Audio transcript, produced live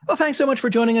Well, thanks so much for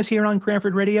joining us here on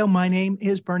Cranford Radio. My name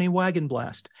is Bernie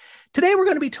Wagenblast. Today, we're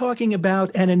going to be talking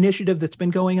about an initiative that's been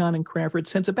going on in Cranford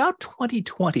since about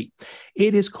 2020.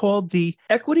 It is called the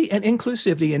Equity and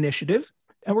Inclusivity Initiative,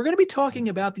 and we're going to be talking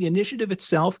about the initiative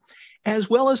itself, as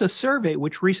well as a survey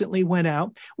which recently went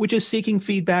out, which is seeking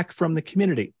feedback from the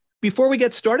community. Before we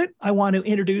get started, I want to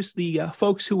introduce the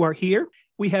folks who are here.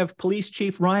 We have Police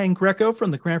Chief Ryan Greco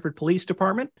from the Cranford Police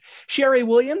Department. Sherry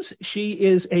Williams, she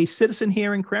is a citizen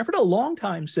here in Cranford, a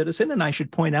longtime citizen, and I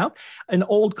should point out, an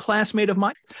old classmate of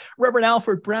mine. Reverend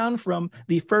Alfred Brown from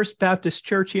the First Baptist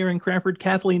Church here in Cranford.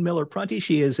 Kathleen Miller-Prunty,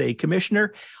 she is a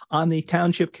commissioner on the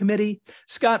Township Committee.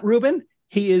 Scott Rubin,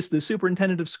 he is the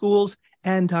superintendent of schools,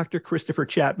 and Dr. Christopher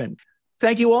Chapman.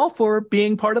 Thank you all for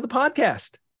being part of the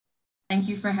podcast. Thank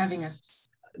you for having us.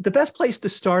 The best place to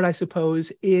start, I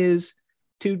suppose, is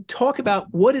to talk about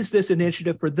what is this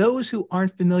initiative for those who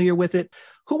aren't familiar with it.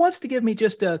 Who wants to give me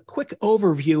just a quick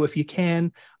overview, if you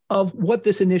can, of what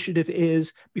this initiative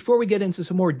is before we get into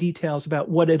some more details about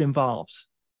what it involves?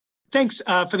 Thanks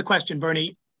for the question,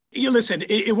 Bernie. You listen,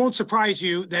 it won't surprise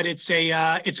you that it's a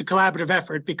collaborative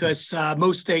effort because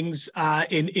most things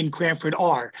in Cranford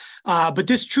are. But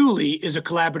this truly is a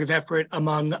collaborative effort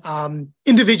among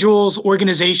individuals,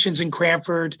 organizations in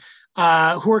Cranford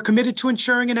who are committed to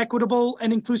ensuring an equitable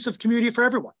and inclusive community for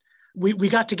everyone. We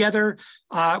got together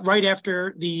right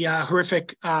after the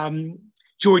horrific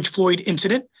George Floyd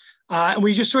incident. And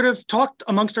we just sort of talked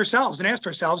amongst ourselves and asked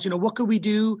ourselves, what could we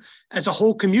do as a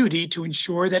whole community to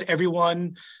ensure that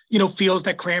everyone, feels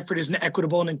that Cranford is an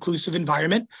equitable and inclusive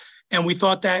environment. And we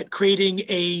thought that creating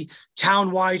a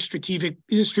town-wide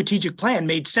strategic plan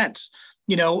made sense.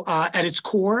 At its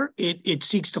core, it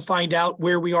seeks to find out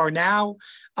where we are now,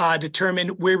 determine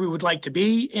where we would like to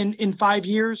be in 5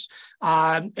 years,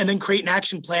 and then create an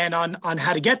action plan on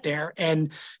how to get there.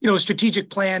 And, a strategic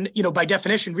plan, by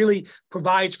definition, really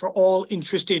provides for all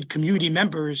interested community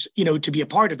members, to be a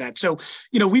part of that. So,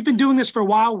 we've been doing this for a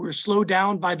while. We were slowed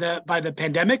down by the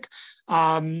pandemic.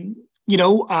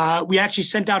 We actually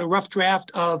sent out a rough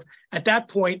draft of, at that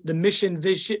point, the mission,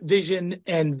 vision,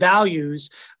 and values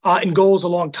and goals a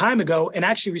long time ago, and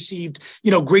actually received,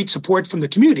 great support from the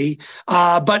community.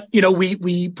 But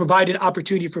we provided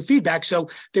opportunity for feedback. So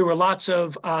there were lots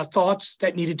of thoughts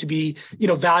that needed to be,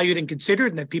 valued and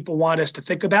considered, and that people want us to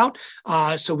think about.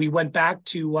 So we went back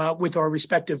to with our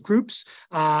respective groups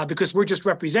because we're just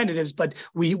representatives. But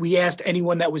we asked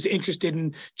anyone that was interested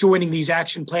in joining these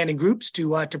action planning groups to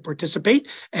participate,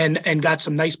 and got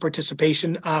some nice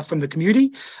participation from the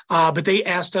community, but they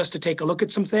asked us to take a look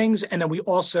at some things, and then we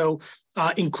also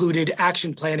included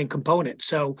action planning components.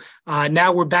 So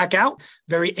now we're back out,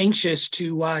 very anxious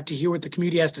to hear what the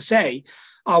community has to say.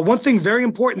 One thing very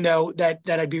important, though, that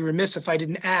I'd be remiss if I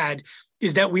didn't add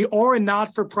is that we are a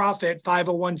not-for-profit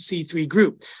 501c3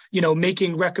 group,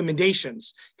 making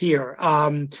recommendations here.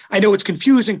 I know it's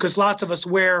confusing because lots of us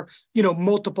wear,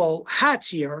 multiple hats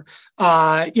here,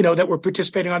 that we're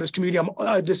participating on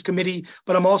this committee,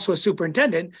 but I'm also a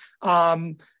superintendent.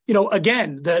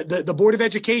 Again, the Board of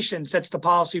Education sets the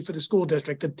policy for the school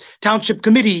district. The Township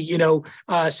Committee,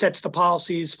 sets the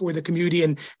policies for the community,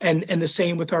 and the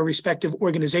same with our respective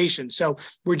organizations. So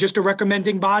we're just a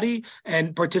recommending body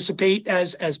and participate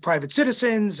as private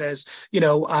citizens,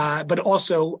 but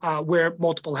also wear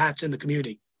multiple hats in the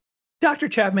community. Dr.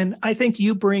 Chapman, I think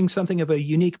you bring something of a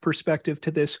unique perspective to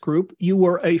this group. You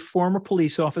were a former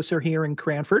police officer here in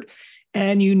Cranford,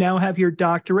 and you now have your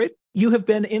doctorate. You have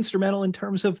been instrumental in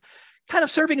terms of kind of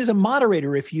serving as a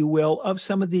moderator, if you will, of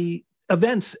some of the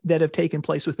events that have taken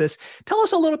place with this. Tell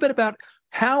us a little bit about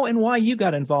how and why you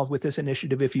got involved with this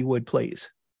initiative, if you would,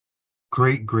 please.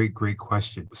 Great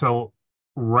question. So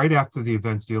right after the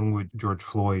events dealing with George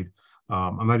Floyd,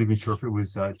 I'm not even sure if it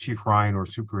was Chief Ryan or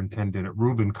Superintendent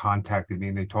Rubin contacted me,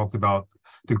 and they talked about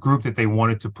the group that they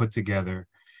wanted to put together.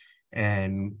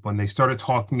 And when they started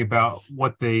talking about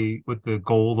what the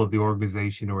goal of the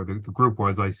organization or the group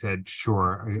was, I said,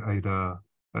 sure,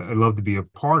 I'd love to be a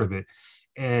part of it.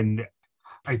 And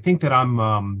I think that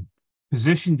I'm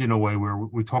positioned in a way where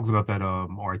we talked about that,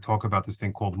 or I talk about this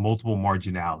thing called multiple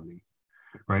marginality,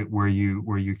 right? Where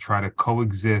you try to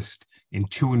coexist in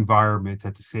two environments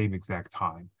at the same exact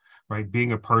time, right?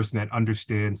 Being a person that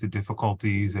understands the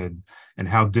difficulties and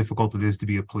how difficult it is to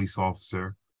be a police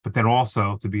officer, but then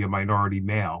also to be a minority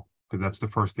male, because that's the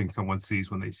first thing someone sees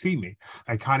when they see me.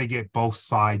 I kind of get both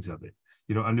sides of it,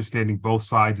 understanding both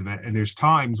sides of it. And there's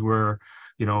times where,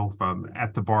 from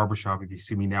at the barbershop. If you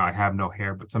see me now, I have no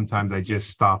hair, but sometimes I just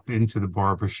stop into the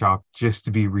barbershop just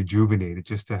to be rejuvenated,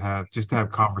 just to have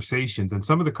conversations. And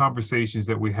some of the conversations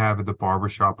that we have at the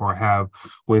barbershop or have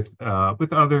with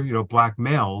other, Black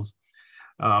males,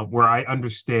 where I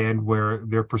understand where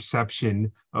their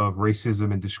perception of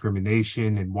racism and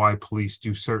discrimination and why police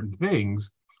do certain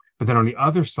things. But then on the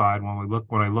other side,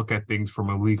 when I look at things from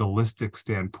a legalistic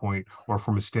standpoint or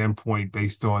from a standpoint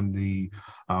based on the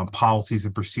policies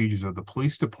and procedures of the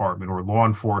police department or law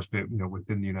enforcement,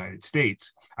 within the United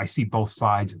States, I see both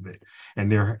sides of it.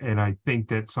 And I think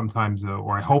that sometimes,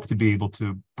 or I hope to be able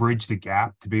to bridge the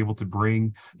gap, to be able to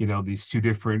bring, these two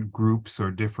different groups or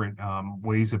different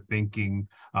ways of thinking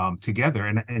together.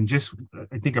 And just,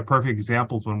 I think a perfect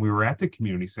example is when we were at the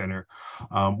community center,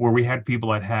 where we had people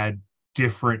that had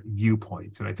different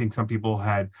viewpoints. And I think some people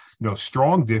had,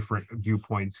 strong different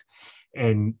viewpoints.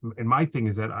 And my thing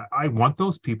is that I want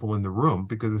those people in the room,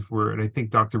 because and I think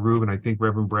Dr. Rubin, I think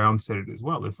Reverend Brown said it as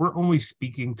well, if we're only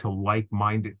speaking to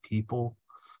like-minded people,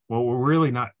 well, we're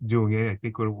really not doing it. I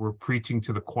think we're preaching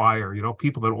to the choir,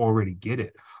 people that already get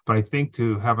it. But I think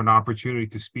to have an opportunity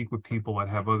to speak with people that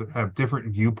have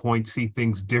different viewpoints, see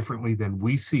things differently than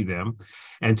we see them,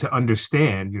 and to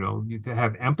understand, to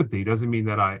have empathy doesn't mean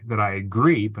that I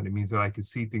agree, but it means that I can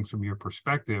see things from your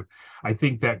perspective. I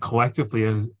think that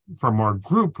collectively, from our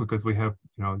group, because we have,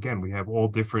 again, we have all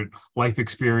different life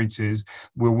experiences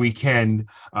where we can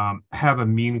have a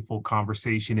meaningful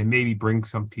conversation and maybe bring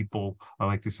some people, I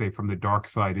like to say, from the dark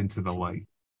side into the light.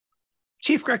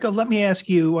 Chief Greco, let me ask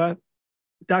you,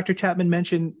 Dr. Chapman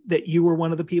mentioned that you were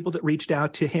one of the people that reached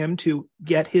out to him to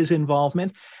get his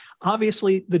involvement.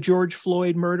 Obviously, the George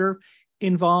Floyd murder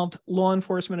involved law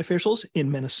enforcement officials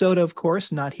in Minnesota, of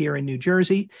course, not here in New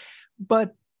Jersey.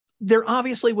 But there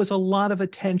obviously was a lot of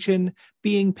attention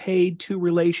being paid to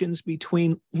relations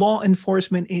between law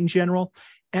enforcement in general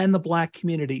and the Black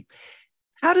community.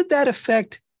 How did that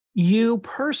affect you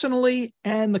personally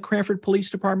and the Cranford Police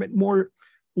Department more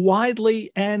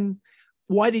widely? And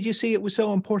why did you see it was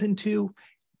so important to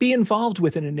be involved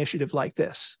with an initiative like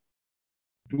this?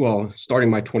 Well, starting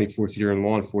my 24th year in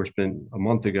law enforcement a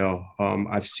month ago,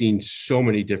 I've seen so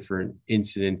many different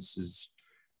incidences,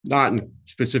 not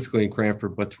specifically in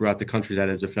Cranford, but throughout the country, that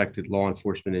has affected law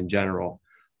enforcement in general.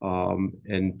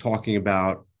 And talking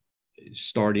about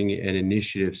starting an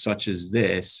initiative such as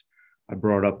this, I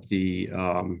brought up the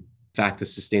fact of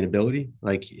sustainability.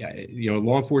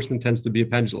 Law enforcement tends to be a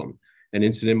pendulum. An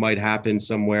incident might happen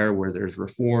somewhere where there's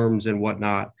reforms and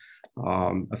whatnot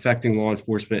affecting law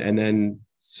enforcement, and then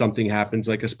something happens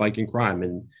like a spike in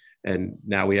crime, and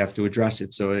now we have to address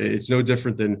it. So it's no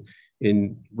different than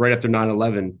right after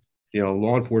 9/11.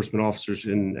 Law enforcement officers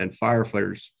and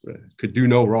firefighters could do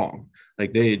no wrong.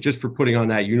 They just for putting on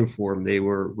that uniform, they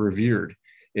were revered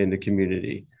in the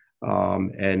community.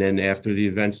 And then after the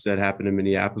events that happened in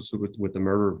Minneapolis with the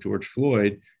murder of George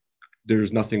Floyd,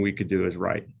 there's nothing we could do as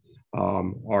right.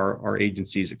 Our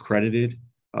agency is accredited.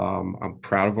 I'm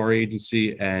proud of our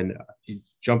agency, and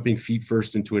jumping feet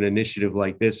first into an initiative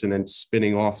like this and then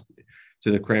spinning off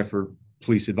to the Cranford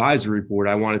Police Advisory Board,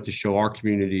 I wanted to show our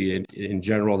community in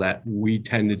general that we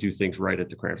tend to do things right at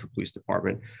the Cranford Police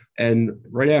Department. And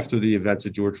right after the events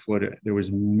of George Floyd, there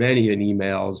was many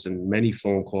emails and many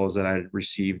phone calls that I had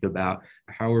received about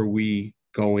how are we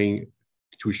going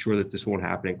to ensure that this won't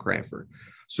happen in Cranford.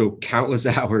 So countless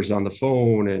hours on the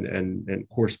phone and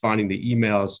corresponding to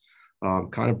emails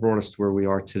kind of brought us to where we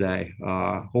are today.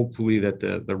 Hopefully that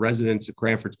the residents of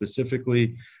Cranford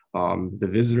specifically, the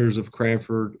visitors of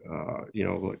Cranford,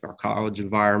 like our college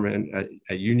environment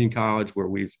at Union College, where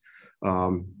we've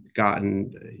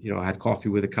gotten, had coffee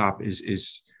with a cop,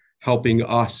 is helping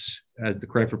us as the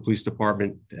Cranford Police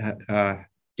Department,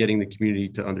 getting the community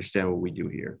to understand what we do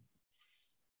here.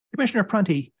 Commissioner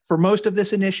Prunty, for most of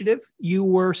this initiative, you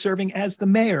were serving as the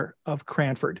mayor of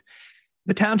Cranford.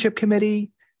 The Township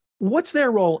Committee, what's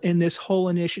their role in this whole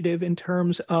initiative in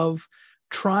terms of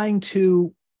trying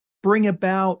to bring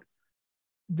about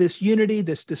this unity,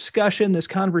 this discussion, this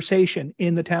conversation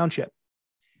in the township?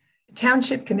 The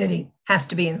Township Committee has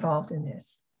to be involved in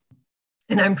this.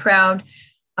 And I'm proud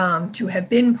to have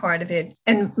been part of it.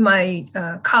 And my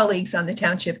colleagues on the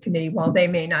Township Committee, while they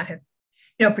may not have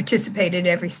participated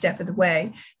every step of the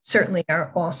way, certainly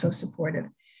are also supportive.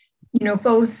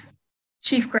 Both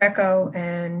Chief Greco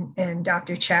and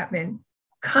Dr. Chapman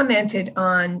commented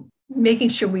on making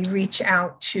sure we reach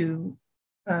out to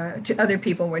other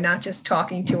people. We're not just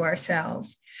talking to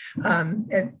ourselves.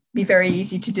 It'd be very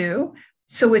easy to do.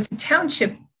 So as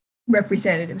township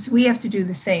representatives, we have to do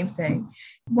the same thing.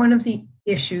 One of the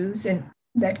issues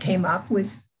that came up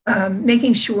was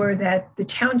making sure that the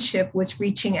township was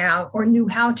reaching out or knew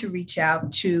how to reach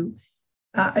out to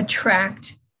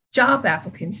attract job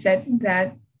applicants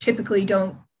that typically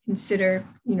don't consider,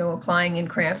 applying in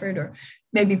Cranford, or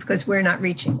maybe because we're not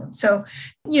reaching them. So,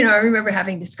 I remember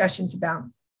having discussions about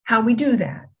how we do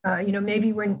that.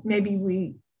 Maybe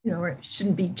we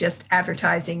shouldn't be just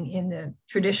advertising in the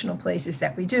traditional places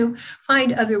that we do.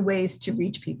 Find other ways to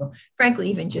reach people. Frankly,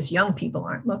 even just young people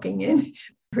aren't looking in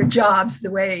for jobs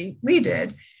the way we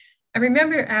did. I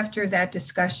remember after that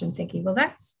discussion thinking, well,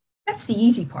 that's the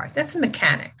easy part. That's the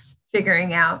mechanics,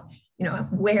 figuring out,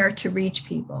 where to reach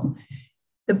people.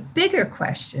 The bigger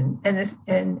question,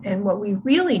 and what we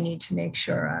really need to make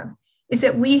sure of, is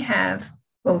that we have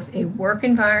both a work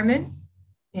environment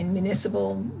in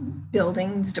municipal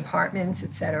buildings, departments,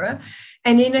 et cetera,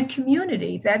 and in a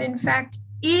community that in fact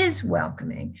is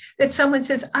welcoming, that someone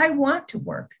says, I want to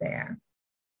work there.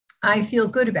 I feel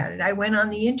good about it. I went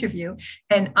on the interview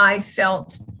and I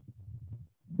felt,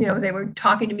 they were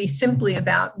talking to me simply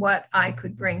about what I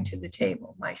could bring to the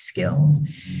table, my skills.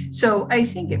 So I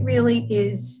think it really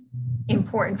is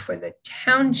important for the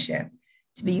township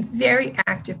to be very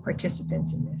active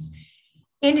participants in this.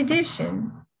 In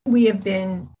addition,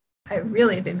 I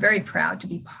really have been very proud to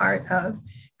be part of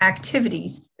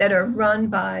activities that are run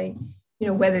by,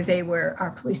 whether they were our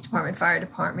police department, fire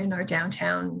department, our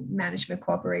downtown management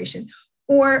corporation,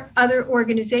 or other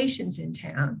organizations in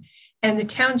town. And the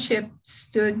township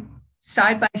stood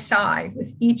side by side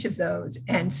with each of those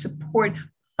and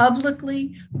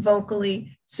publicly,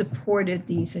 vocally supported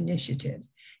these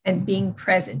initiatives, and being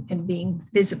present and being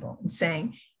visible and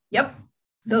saying, yep,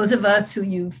 those of us who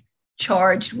you've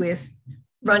charged with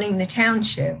running the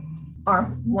township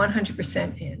are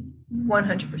 100% in,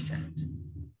 100%.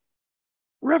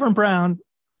 Reverend Brown,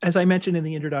 as I mentioned in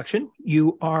the introduction,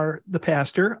 you are the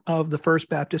pastor of the First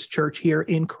Baptist Church here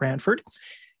in Cranford,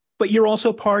 but you're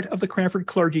also part of the Cranford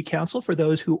Clergy Council. For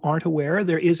those who aren't aware,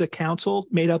 there is a council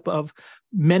made up of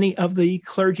many of the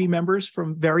clergy members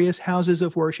from various houses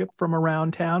of worship from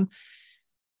around town.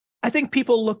 I think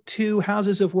people look to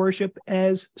houses of worship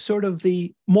as sort of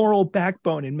the moral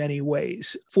backbone in many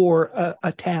ways for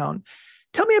a town.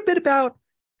 Tell me a bit about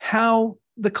how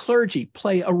the clergy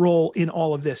play a role in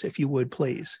all of this, if you would,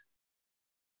 please.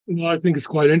 Well, I think it's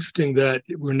quite interesting that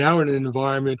we're now in an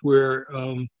environment where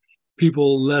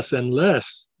people less and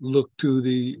less look to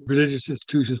the religious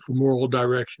institutions for moral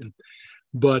direction.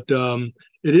 But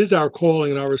it is our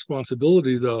calling and our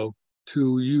responsibility, though,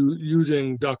 to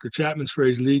using Dr. Chapman's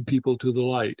phrase, lead people to the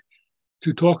light,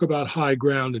 to talk about high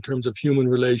ground in terms of human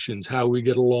relations, how we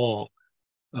get along,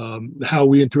 how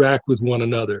we interact with one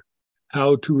another,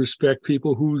 how to respect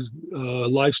people whose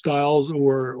lifestyles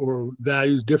or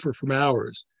values differ from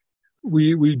ours.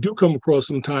 We do come across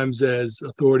sometimes as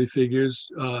authority figures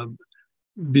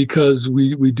because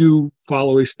we do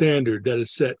follow a standard that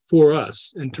is set for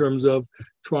us in terms of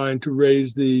trying to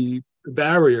raise the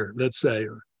barrier, let's say,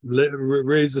 or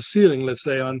raise the ceiling, let's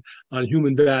say, on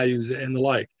human values and the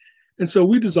like. And so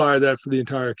we desire that for the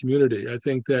entire community. I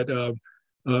think that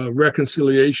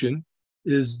reconciliation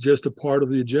is just a part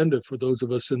of the agenda for those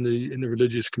of us in the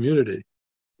religious community,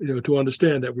 to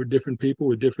understand that we're different people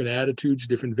with different attitudes,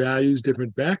 different values,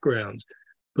 different backgrounds,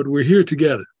 but we're here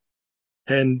together.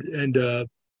 And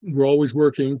we're always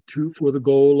working for the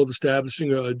goal of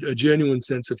establishing a genuine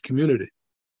sense of community.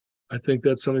 I think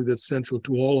that's something that's central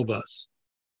to all of us.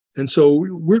 And so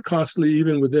we're constantly,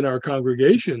 even within our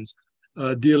congregations,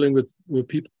 dealing with what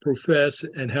people profess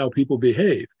and how people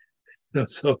behave.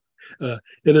 So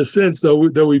in a sense,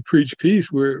 though we preach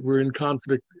peace, we're in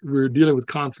conflict. We're dealing with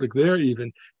conflict there.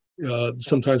 Even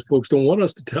sometimes folks don't want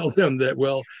us to tell them that,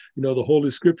 well, the Holy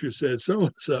Scripture says so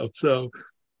and so. So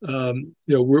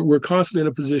we're constantly in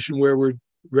a position where we're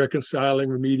reconciling,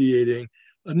 remediating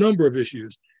a number of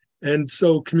issues, and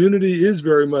so community is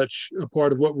very much a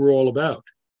part of what we're all about.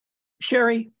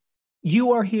 Sherry,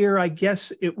 you are here, I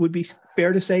guess it would be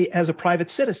fair to say, as a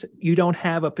private citizen. You don't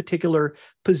have a particular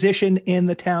position in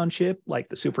the township, like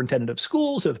the superintendent of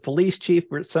schools or the police chief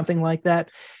or something like that.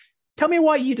 Tell me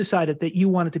why you decided that you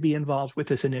wanted to be involved with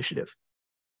this initiative.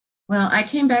 Well, I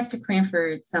came back to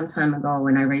Cranford some time ago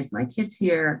when I raised my kids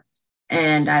here,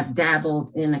 and I've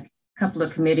dabbled in a couple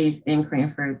of committees in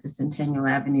Cranford, the Centennial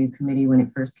Avenue Committee when it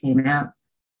first came out.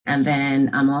 And then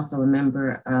I'm also a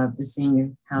member of the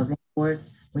Senior Housing Board,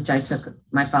 which I took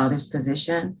my father's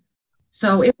position.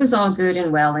 So it was all good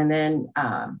and well. And then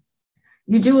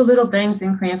you do little things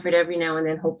in Cranford every now and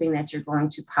then, hoping that you're going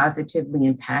to positively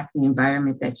impact the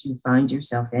environment that you find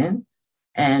yourself in.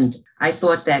 And I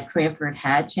thought that Cranford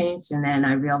had changed. And then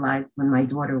I realized when my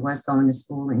daughter was going to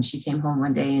school and she came home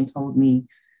one day and told me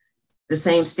the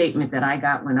same statement that I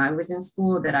got when I was in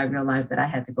school, that I realized that I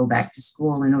had to go back to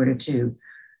school in order to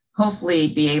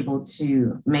hopefully be able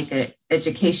to make an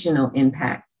educational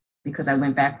impact, because I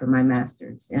went back for my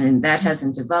master's, and that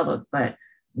hasn't developed. But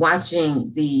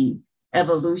watching the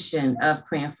evolution of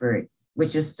Cranford,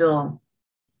 which is still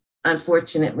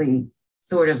unfortunately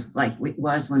sort of like it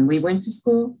was when we went to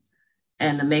school,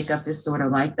 and the makeup is sort of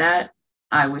like that.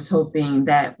 I was hoping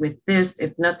that with this,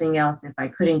 if nothing else, if I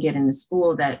couldn't get into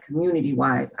school, that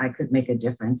community-wise, I could make a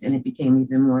difference. And it became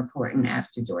even more important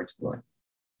after George Floyd.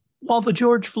 While the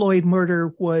George Floyd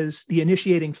murder was the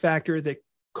initiating factor that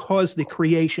caused the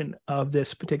creation of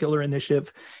this particular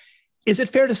initiative, is it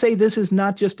fair to say this is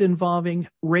not just involving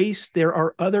race? There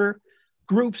are other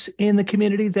groups in the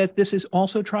community that this is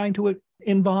also trying to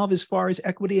involve as far as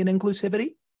equity and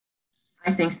inclusivity?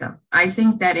 I think so. I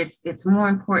think that it's more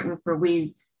important for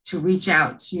we to reach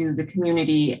out to the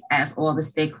community as all the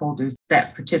stakeholders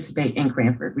that participate in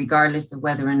Cranford, regardless of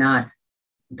whether or not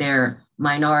they're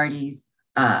minorities,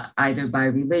 either by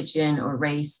religion or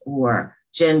race or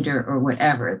gender or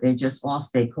whatever. They're just all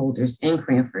stakeholders in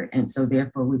Cranford. And so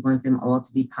therefore we want them all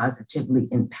to be positively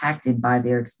impacted by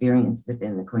their experience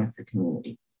within the Cranford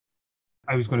community.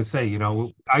 I was going to say,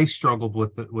 I struggled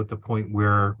with the point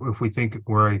where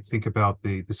I think about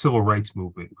the civil rights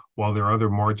movement, while there are other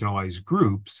marginalized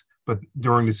groups, but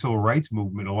during the civil rights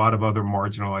movement, a lot of other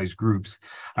marginalized groups,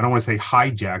 I don't want to say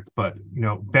hijacked, but,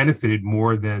 benefited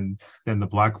more than the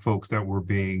Black folks that were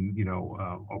being,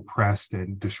 oppressed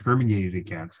and discriminated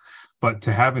against. But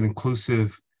to have an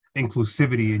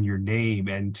inclusivity in your name,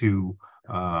 and to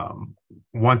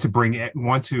want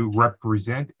to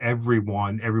represent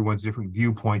everyone's different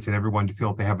viewpoints, and everyone to feel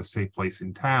like they have a safe place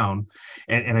in town.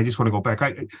 And I just want to go back.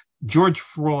 George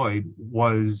Floyd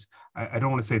was, I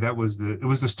don't want to say it was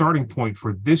the starting point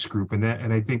for this group. And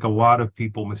I think a lot of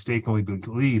people mistakenly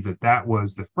believe that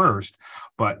was the first,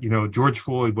 but George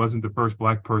Floyd wasn't the first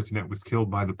Black person that was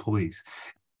killed by the police.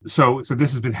 So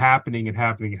this has been happening and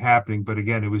happening and happening. But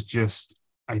again, it was just,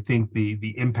 I think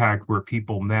the impact where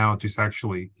people now just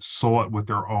actually saw it with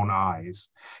their own eyes.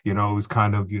 It was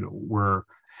kind of, where,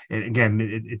 and again,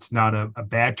 it's not a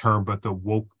bad term, but the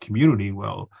woke community,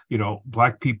 well,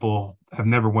 Black people have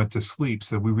never went to sleep,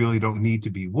 so we really don't need to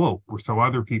be woke. So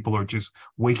other people are just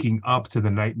waking up to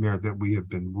the nightmare that we have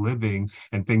been living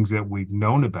and things that we've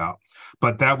known about.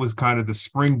 But that was kind of the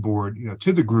springboard,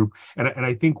 to the group. And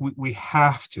I think we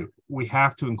have to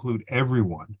include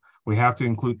everyone. We have to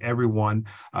include everyone.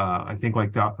 I think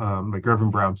like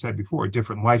Reverend Brown said before,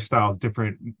 different lifestyles,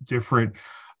 different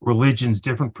religions,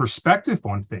 different perspective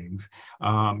on things.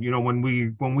 When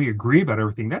we agree about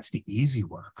everything, that's the easy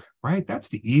work, right? That's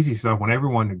the easy stuff when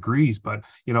everyone agrees. But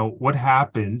what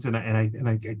happens, and I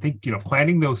think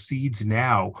planting those seeds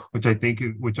now, which I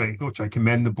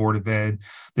commend the Board of Ed,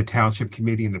 the Township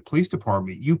Committee, and the Police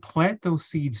Department. You plant those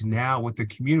seeds now with the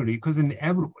community, because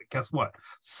inevitably, guess what?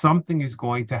 Something is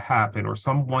going to happen, or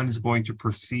someone is going to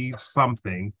perceive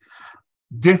something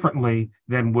differently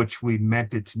than which we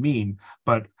meant it to mean.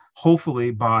 But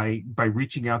hopefully by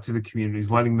reaching out to the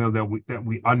communities, letting them know that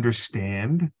we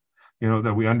understand,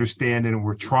 that we understand, and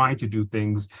we're trying to do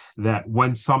things that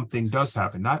when something does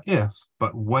happen, not if,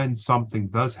 but when something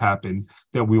does happen,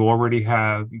 that we've already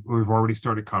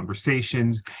started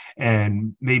conversations,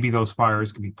 and maybe those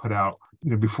fires can be put out,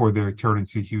 before they turn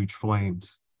into huge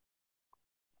flames.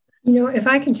 If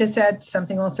I can just add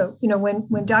something also,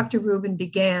 when Dr. Rubin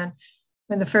began,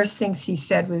 one of the first things he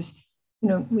said was,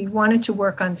 we wanted to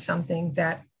work on something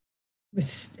that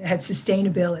had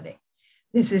sustainability.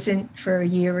 This isn't for a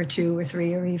year or 2 or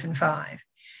 3 or even 5.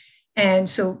 And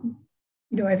so,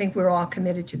 I think we're all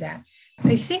committed to that.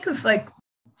 I think of like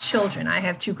children. I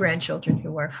have 2 grandchildren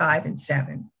who are 5 and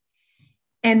 7,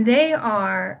 and they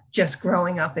are just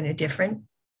growing up in a different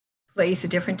place, a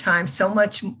different time.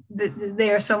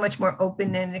 They are so much more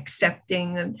open and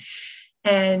accepting.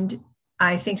 And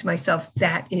I think to myself,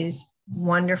 that is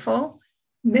wonderful.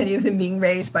 Many of them being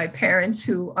raised by parents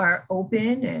who are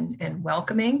open and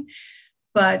welcoming.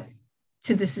 But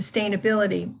to the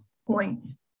sustainability point,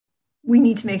 we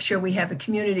need to make sure we have a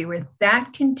community where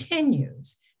that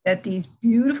continues, that these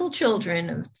beautiful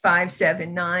children of 5,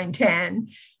 7, 9, 10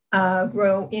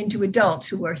 grow into adults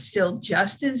who are still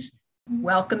just as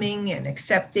welcoming and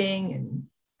accepting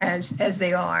and as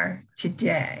they are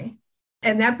today.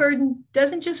 And that burden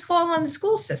doesn't just fall on the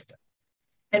school system.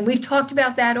 And we've talked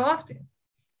about that often.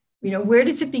 Where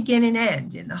does it begin and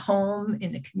end? In the home,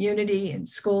 in the community, in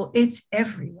school? It's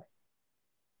everywhere.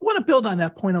 I want to build on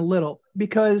that point a little,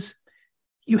 because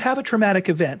you have a traumatic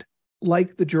event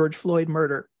like the George Floyd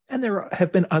murder, and there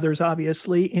have been others,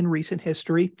 obviously, in recent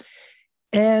history.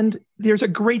 And there's a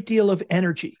great deal of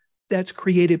energy that's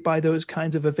created by those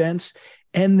kinds of events.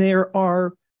 And there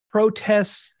are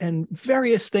protests and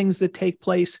various things that take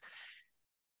place.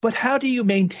 But how do you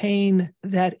maintain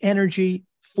that energy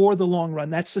for the long run,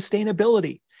 that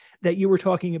sustainability that you were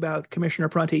talking about, Commissioner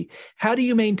Prunty? How do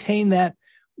you maintain that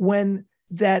when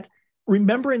that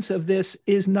remembrance of this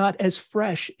is not as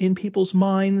fresh in people's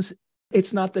minds?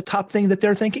 It's not the top thing that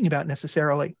they're thinking about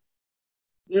necessarily.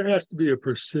 There has to be a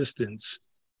persistence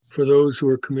for those who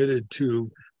are committed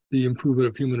to the improvement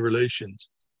of human relations.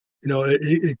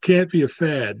 It can't be a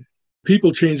fad.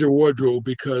 People change their wardrobe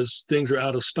because things are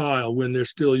out of style when they're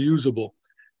still usable.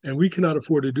 And we cannot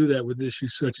afford to do that with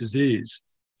issues such as these.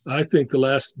 I think the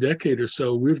last decade or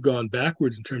so, we've gone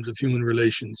backwards in terms of human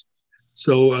relations.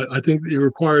 So I think it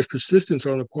requires persistence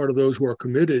on the part of those who are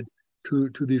committed to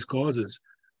these causes.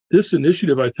 This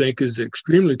initiative, I think, is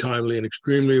extremely timely and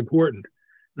extremely important.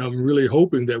 And I'm really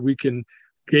hoping that we can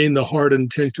gain the heart and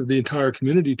attention of the entire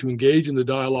community to engage in the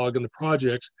dialogue and the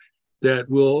projects that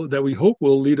we hope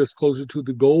will lead us closer to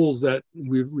the goals that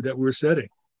we're setting.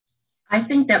 I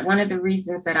think that one of the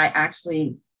reasons that I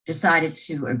actually decided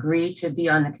to agree to be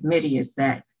on the committee is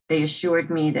that they assured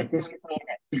me that this would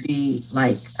to be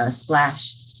like a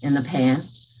splash in the pan.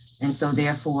 And so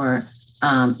therefore,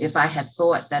 if I had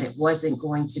thought that it wasn't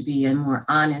going to be a more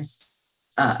honest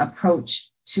approach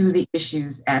to the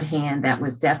issues at hand, that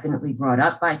was definitely brought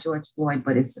up by George Floyd,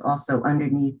 but it's also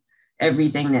underneath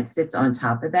everything that sits on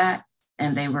top of that.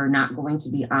 And they were not going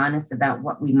to be honest about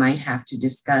what we might have to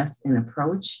discuss and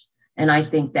approach. And I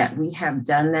think that we have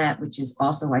done that, which is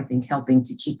also, I think, helping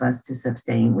to keep us to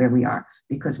sustain where we are,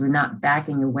 because we're not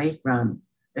backing away from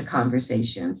the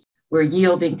conversations. We're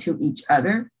yielding to each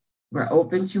other. We're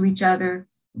open to each other,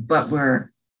 but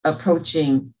we're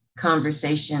approaching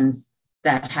conversations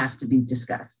that have to be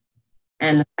discussed.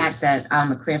 And the fact that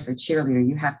I'm a Cranford cheerleader,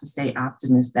 you have to stay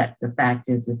optimistic that the fact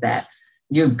is that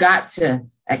you've got to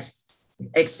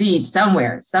exceed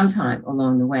somewhere, sometime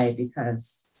along the way,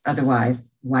 because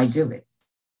otherwise, why do it?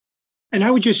 And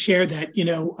I would just share that,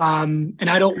 and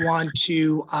I don't want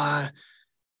to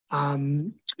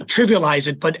trivialize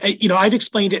it, but, I've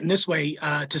explained it in this way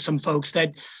to some folks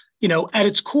that, at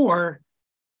its core,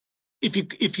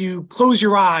 if you close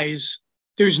your eyes,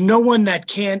 there's no one that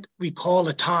can't recall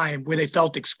a time where they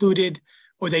felt excluded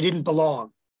or they didn't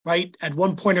belong, right? At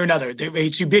one point or another,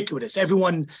 it's ubiquitous.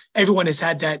 Everyone has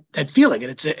had that feeling,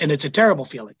 and it's a terrible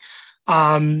feeling.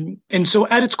 And so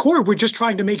at its core, we're just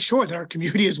trying to make sure that our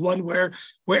community is one where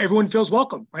everyone feels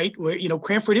welcome, right? Where,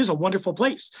 Cranford is a wonderful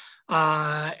place.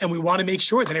 And we want to make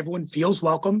sure that everyone feels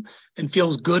welcome and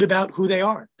feels good about who they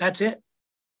are. That's it.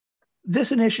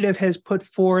 This initiative has put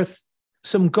forth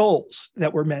some goals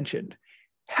that were mentioned.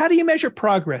 How do you measure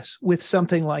progress with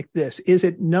something like this? Is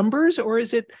it numbers or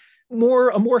is it more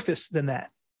amorphous than that?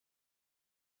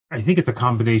 I think it's a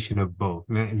combination of both.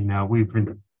 We've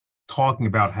been talking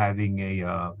about having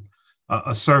a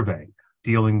survey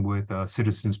dealing with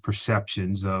citizens'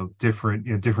 perceptions of different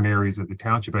areas of the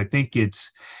township. I think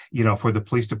it's, for the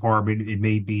police department, it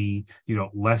may be,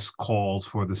 less calls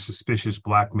for the suspicious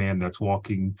black man that's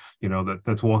walking,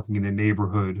 that's walking in the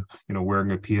neighborhood,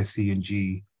 wearing a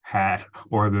PSC&G hat,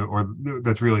 or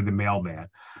that's really the mailman,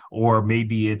 or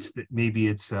maybe it's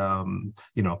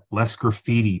less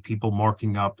graffiti, people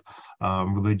marking up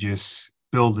religious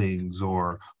buildings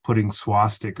or putting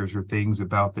swastikas or things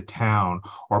about the town,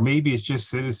 or maybe it's just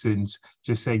citizens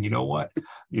just saying,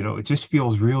 it just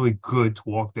feels really good to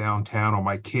walk downtown, or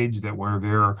my kids that were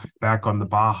there back on the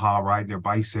Baja riding their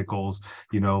bicycles,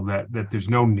 that there's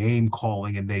no name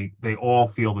calling and they all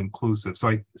feel inclusive. So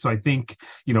I think,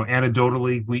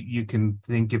 anecdotally, you can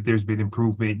think if there's been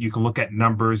improvement, you can look at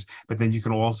numbers, but then you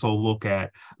can also look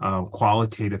at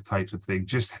qualitative types of things,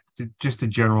 just a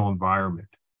general environment.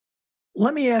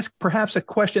 Let me ask perhaps a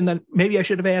question that maybe I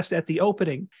should have asked at the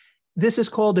opening. This is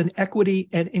called an equity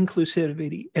and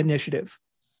inclusivity initiative.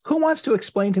 Who wants to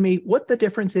explain to me what the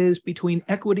difference is between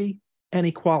equity and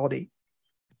equality?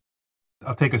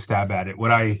 I'll take a stab at it.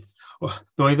 The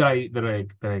way that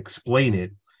I explain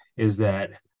it is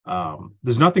that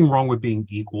there's nothing wrong with being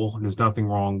equal, and there's nothing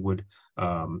wrong with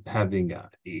having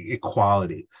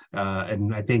equality.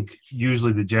 And I think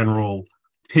usually the general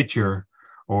picture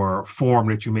or form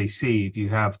that you may see, if you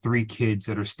have three kids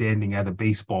that are standing at a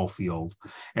baseball field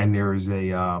and there's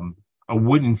a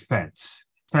wooden fence.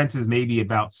 Fence is maybe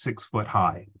about 6 foot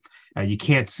high. You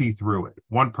can't see through it.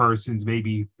 One person's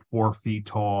maybe 4 feet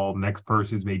tall, next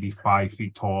person's maybe 5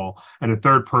 feet tall, and the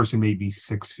third person may be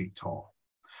 6 feet tall.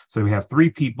 So we have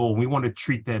three people and we want to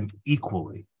treat them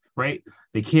equally, right?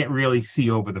 They can't really see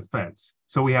over the fence.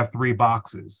 So we have three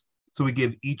boxes. So we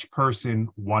give each person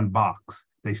one box.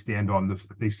 They stand on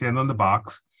the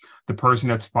box. The person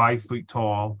that's 5 feet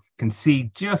tall can see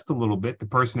just a little bit. The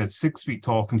person that's 6 feet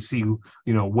tall can see,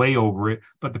 way over it.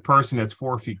 But the person that's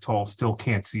 4 feet tall still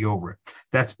can't see over it.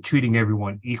 That's treating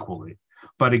everyone equally.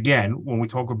 But again, when we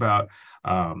talk about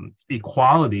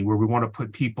equality, where we want to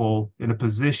put people in a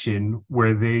position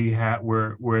where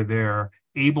where they're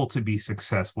able to be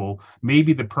successful,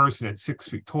 maybe the person at 6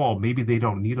 feet tall, maybe they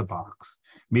don't need a box.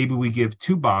 Maybe we give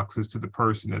 2 boxes to the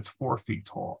person that's 4 feet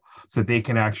tall, so they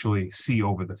can actually see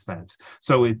over the fence.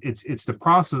 So it's the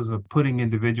process of putting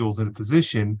individuals in a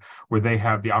position where they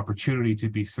have the opportunity to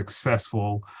be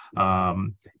successful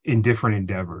in different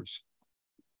endeavors.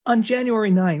 On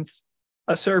January 9th,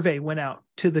 a survey went out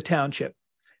to the township.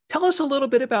 Tell us a little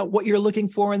bit about what you're looking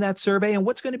for in that survey and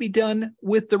what's going to be done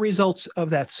with the results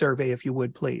of that survey, if you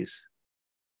would, please.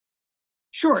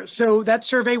 Sure. So that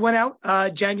survey went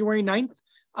out January 9th.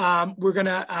 We're going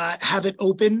to have it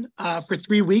open for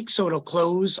 3 weeks. So it'll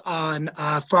close on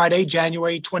Friday,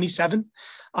 January 27th.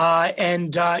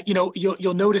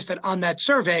 You'll notice that on that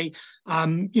survey,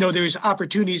 there's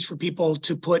opportunities for people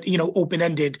to put,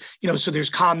 open-ended, so there's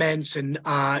comments and,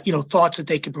 thoughts that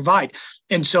they can provide.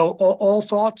 And so all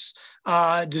thoughts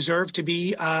deserve to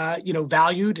be,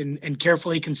 valued and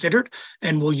carefully considered.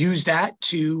 And we'll use that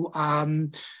to,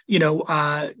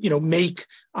 make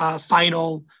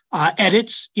final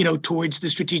edits, towards the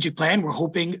strategic plan. We're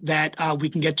hoping that we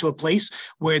can get to a place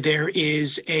where there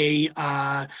is a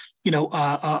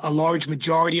large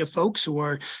majority of folks who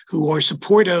are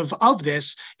supportive of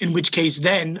this, in which case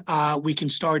then we can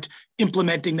start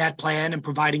implementing that plan and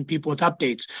providing people with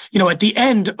updates. At the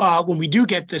end, when we do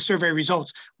get the survey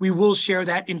results, we will share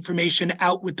that information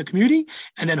out with the community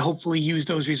and then hopefully use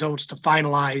those results to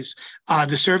finalize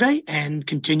the survey and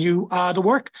continue the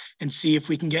work and see if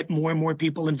we can get more and more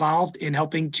people involved in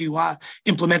helping to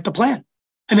implement the plan.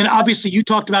 And then obviously you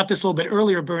talked about this a little bit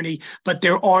earlier, Bernie, but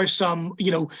there are some,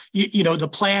 the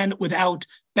plan without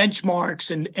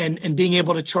benchmarks and being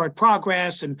able to chart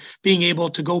progress and being able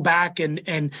to go back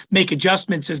and make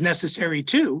adjustments as necessary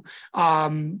too,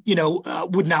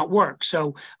 would not work.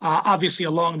 So obviously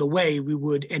along the way, we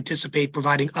would anticipate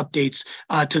providing updates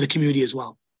to the community as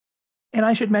well. And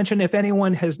I should mention, if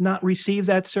anyone has not received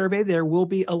that survey, there will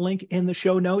be a link in the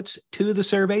show notes to the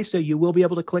survey. So you will be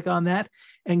able to click on that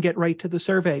and get right to the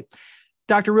survey.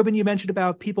 Dr. Rubin, you mentioned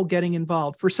about people getting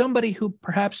involved. For somebody who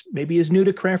perhaps maybe is new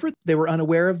to Cranford, they were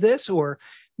unaware of this, or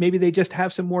maybe they just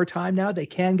have some more time now, they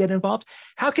can get involved.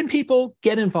 How can people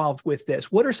get involved with this?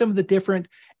 What are some of the different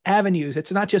avenues?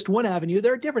 It's not just one avenue.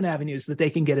 There are different avenues that they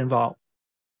can get involved.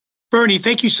 Bernie,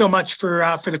 thank you so much for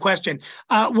the question.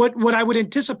 What I would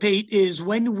anticipate is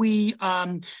when we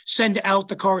send out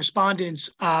the correspondence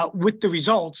with the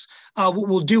results, what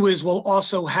we'll do is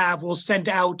we'll send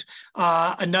out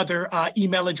another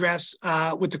email address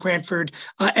with the Cranford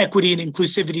Equity and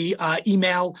Inclusivity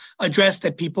email address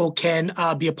that people can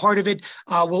be a part of it.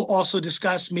 We'll also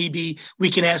discuss, maybe we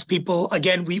can ask people,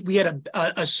 again, we had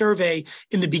a survey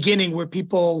in the beginning where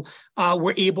people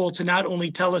were able to not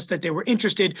only tell us that they were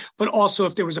interested, but also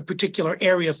if there was a particular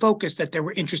area of focus that they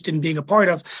were interested in being a part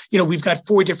of. We've got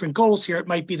 4 different goals here. It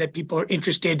might be that people are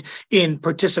interested in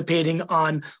participating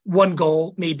on one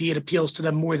goal. Maybe it appeals to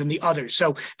them more than the others.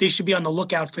 So they should be on the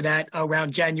lookout for that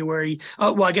around January.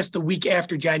 The week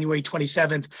after January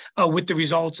 27th with the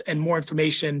results and more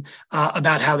information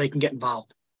about how they can get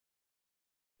involved.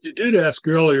 You did ask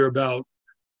earlier about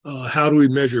how do we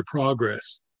measure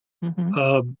progress?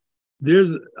 Mm-hmm.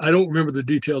 I don't remember the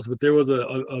details, but there was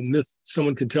a myth,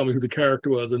 someone can tell me who the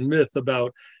character was, a myth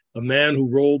about a man who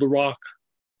rolled a rock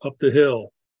up the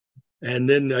hill. And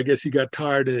then I guess he got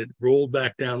tired and it rolled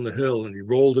back down the hill and he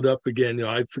rolled it up again.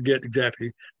 I forget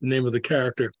exactly the name of the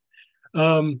character.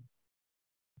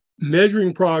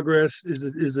 Measuring progress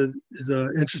is an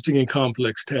interesting and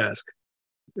complex task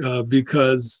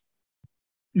because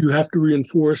you have to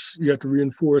reinforce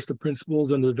the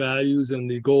principles and the values and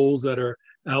the goals that are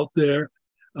out there.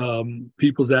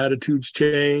 People's attitudes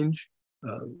change.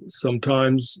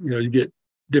 Sometimes, you get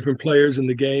different players in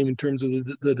the game in terms of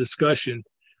the discussion.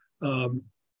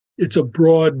 It's a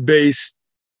broad-based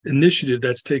initiative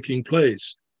that's taking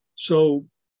place. So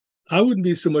I wouldn't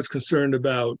be so much concerned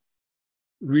about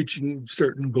reaching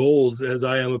certain goals as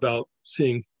I am about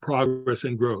seeing progress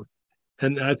and growth.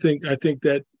 And I think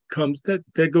that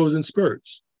goes in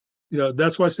spurts.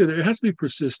 That's why I said there has to be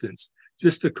persistence,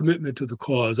 just a commitment to the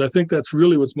cause. I think that's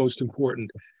really what's most important.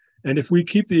 And if we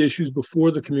keep the issues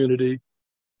before the community,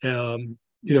 and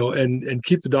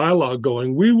keep the dialogue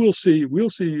going, we'll see,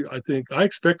 I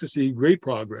expect to see great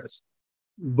progress,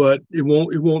 but it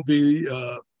won't be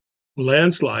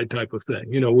landslide type of thing,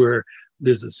 where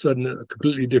there's a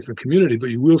completely different community, but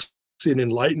you will see an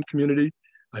enlightened community.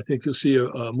 I think you'll see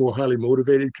a more highly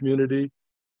motivated community.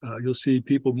 You'll see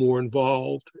people more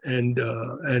involved, and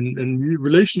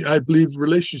I believe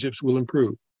relationships will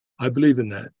improve. I believe in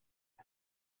that.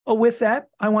 Well, with that,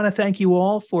 I want to thank you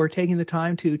all for taking the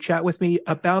time to chat with me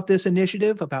about this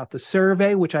initiative, about the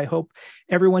survey, which I hope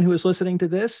everyone who is listening to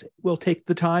this will take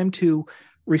the time to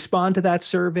respond to that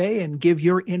survey and give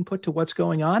your input to what's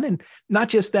going on. And not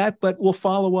just that, but we'll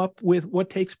follow up with what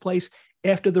takes place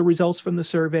after the results from the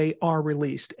survey are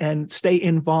released, and stay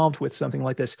involved with something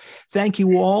like this. Thank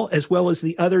you all, as well as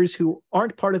the others who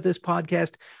aren't part of this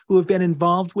podcast, who have been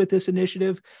involved with this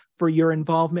initiative, for your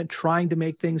involvement trying to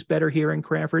make things better here in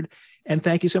Cranford. And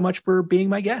thank you so much for being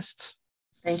my guests.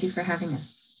 Thank you for having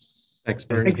us. Thanks,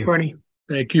 Bernie. Thanks, Bernie.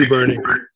 Thank you, Bernie.